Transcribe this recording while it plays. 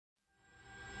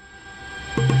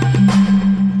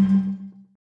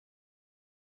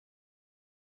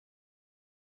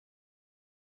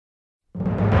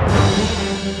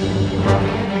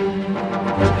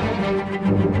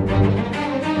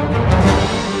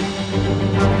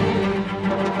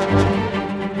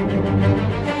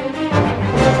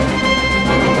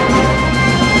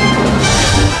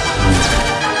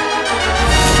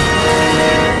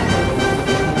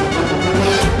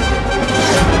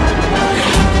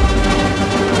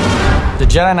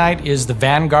The Jedi Knight is the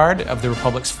vanguard of the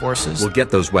Republic's forces. We'll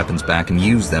get those weapons back and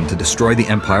use them to destroy the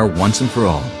Empire once and for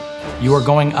all. You are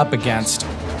going up against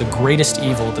the greatest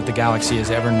evil that the galaxy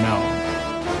has ever known.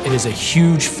 It is a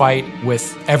huge fight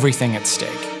with everything at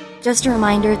stake. Just a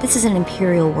reminder, this is an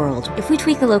Imperial world. If we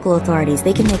tweak the local authorities,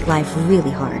 they can make life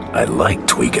really hard. I like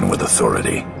tweaking with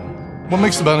authority. What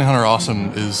makes the bounty hunter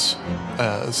awesome is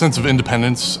a sense of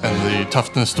independence and the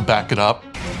toughness to back it up.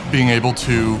 Being able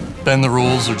to bend the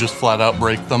rules or just flat out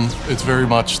break them. It's very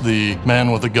much the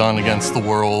man with a gun against the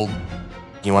world.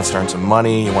 He wants to earn some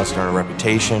money, he wants to earn a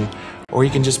reputation, or he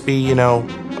can just be, you know,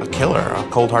 a killer, a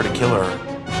cold-hearted killer.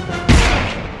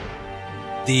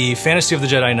 The fantasy of the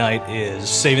Jedi Knight is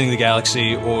saving the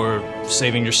galaxy or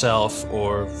saving yourself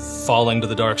or falling to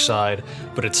the dark side,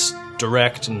 but it's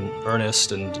direct and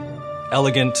earnest and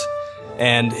elegant,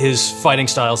 and his fighting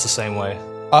style is the same way.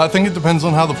 I think it depends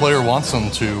on how the player wants them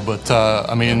to, but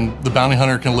I mean, the bounty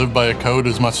hunter can live by a code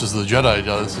as much as the Jedi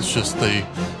does. It's just they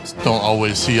don't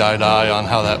always see eye to eye on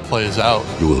how that plays out.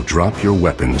 You will drop your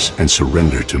weapons and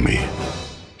surrender to me.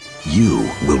 You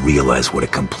will realize what a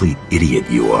complete idiot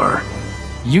you are.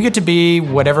 You get to be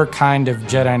whatever kind of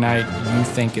Jedi Knight you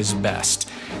think is best.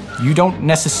 You don't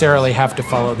necessarily have to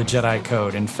follow the Jedi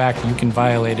code. In fact, you can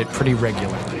violate it pretty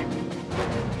regularly.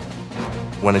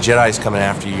 When a Jedi is coming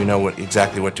after you, you know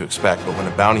exactly what to expect, but when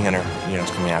a bounty hunter,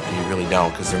 is coming after you, you really don't,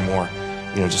 because they're more,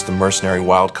 just the mercenary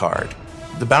wild card.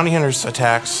 The bounty hunter's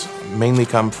attacks mainly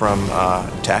come from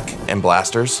tech and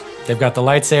blasters. They've got the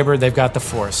lightsaber, they've got the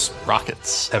Force.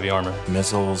 Rockets, heavy armor,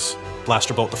 missiles,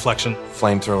 blaster bolt deflection,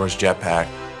 flamethrowers, jetpack.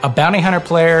 A bounty hunter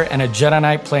player and a Jedi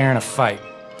Knight player in a fight.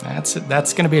 That's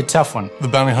going to be a tough one. The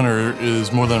bounty hunter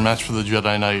is more than a match for the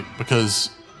Jedi Knight because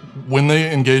when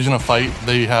they engage in a fight,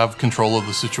 they have control of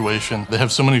the situation. They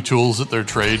have so many tools at their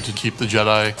trade to keep the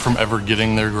Jedi from ever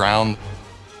getting their ground.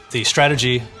 The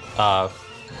strategy,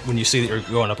 when you see that you're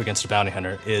going up against a bounty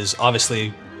hunter, is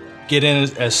obviously get in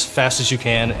as fast as you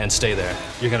can and stay there.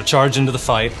 You're going to charge into the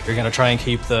fight. You're going to try and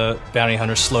keep the bounty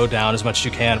hunter slowed down as much as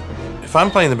you can. If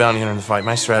I'm playing the bounty hunter in the fight,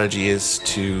 my strategy is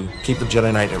to keep the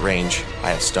Jedi Knight at range.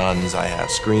 I have stuns, I have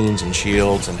screens and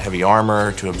shields and heavy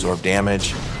armor to absorb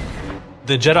damage.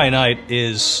 The Jedi Knight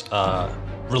is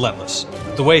relentless.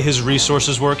 The way his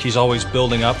resources work, he's always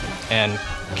building up and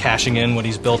cashing in what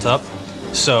he's built up.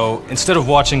 So instead of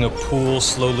watching a pool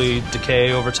slowly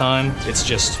decay over time, it's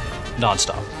just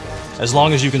nonstop. As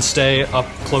long as you can stay up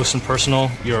close and personal,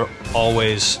 you're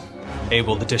always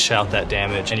able to dish out that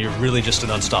damage, and you're really just an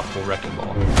unstoppable wrecking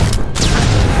ball.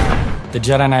 The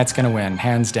Jedi Knight's gonna win,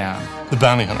 hands down. The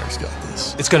bounty hunter's got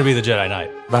this. It's gonna be the Jedi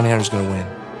Knight. Bounty hunter's gonna win.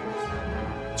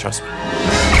 Trust me.